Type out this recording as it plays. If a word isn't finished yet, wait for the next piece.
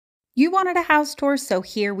You wanted a house tour, so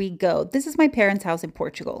here we go. This is my parents' house in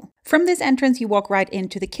Portugal. From this entrance, you walk right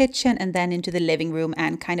into the kitchen and then into the living room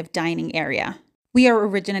and kind of dining area. We are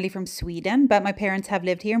originally from Sweden, but my parents have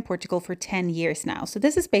lived here in Portugal for 10 years now, so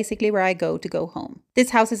this is basically where I go home. This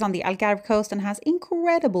house is on the Algarve coast and has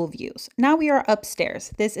incredible views. Now we are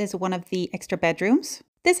upstairs. This is one of the extra bedrooms.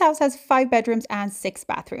 This house has 5 bedrooms and 6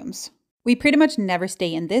 bathrooms. We pretty much never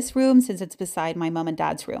stay in this room since it's beside my mum and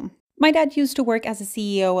dad's room. My dad used to work as a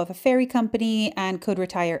CEO of a ferry company and could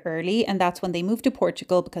retire early, and that's when they moved to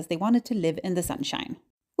Portugal because they wanted to live in the sunshine.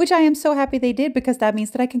 Which I am so happy they did because that means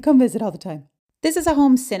that I can come visit all the time. This is a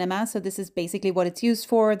home cinema, so this is basically what it's used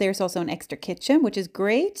for. There's also an extra kitchen, which is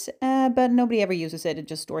great, but nobody ever uses it. It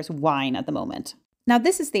just stores wine at the moment. Now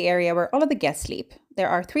this is the area where all of the guests sleep. There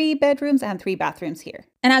are 3 bedrooms and 3 bathrooms here.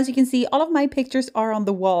 And as you can see, all of my pictures are on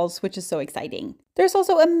the walls, which is so exciting. There's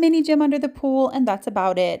also a mini gym under the pool, and that's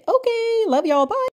about it. Okay, love y'all, bye!